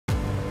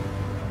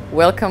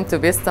Welcome to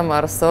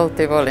Vistamar Sol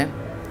Tivoli.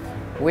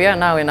 We are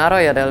now in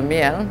Arroyo del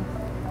Miel,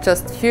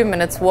 just a few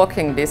minutes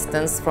walking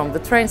distance from the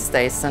train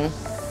station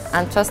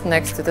and just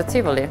next to the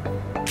Tivoli.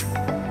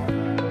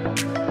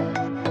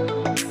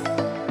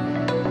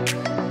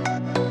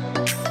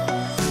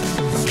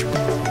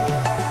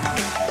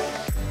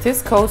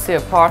 This cozy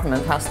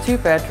apartment has 2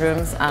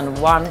 bedrooms and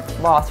 1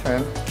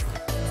 bathroom.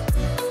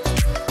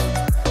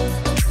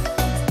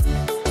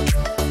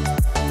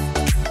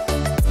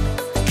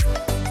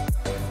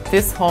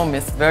 This home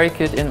is very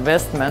good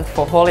investment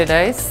for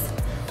holidays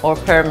or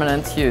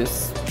permanent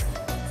use.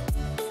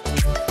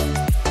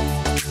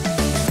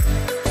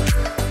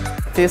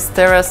 This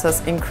terrace has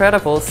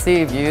incredible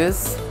sea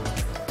views.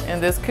 In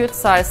this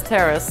good-sized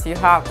terrace you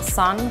have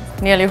sun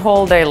nearly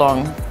whole day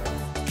long.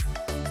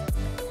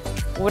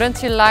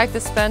 Wouldn't you like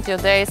to spend your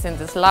days in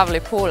this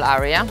lovely pool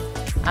area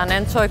and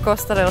enjoy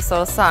Costa del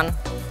Sol sun?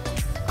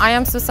 I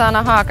am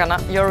Susanna Haakana,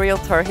 your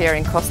realtor here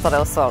in Costa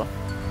del Sol.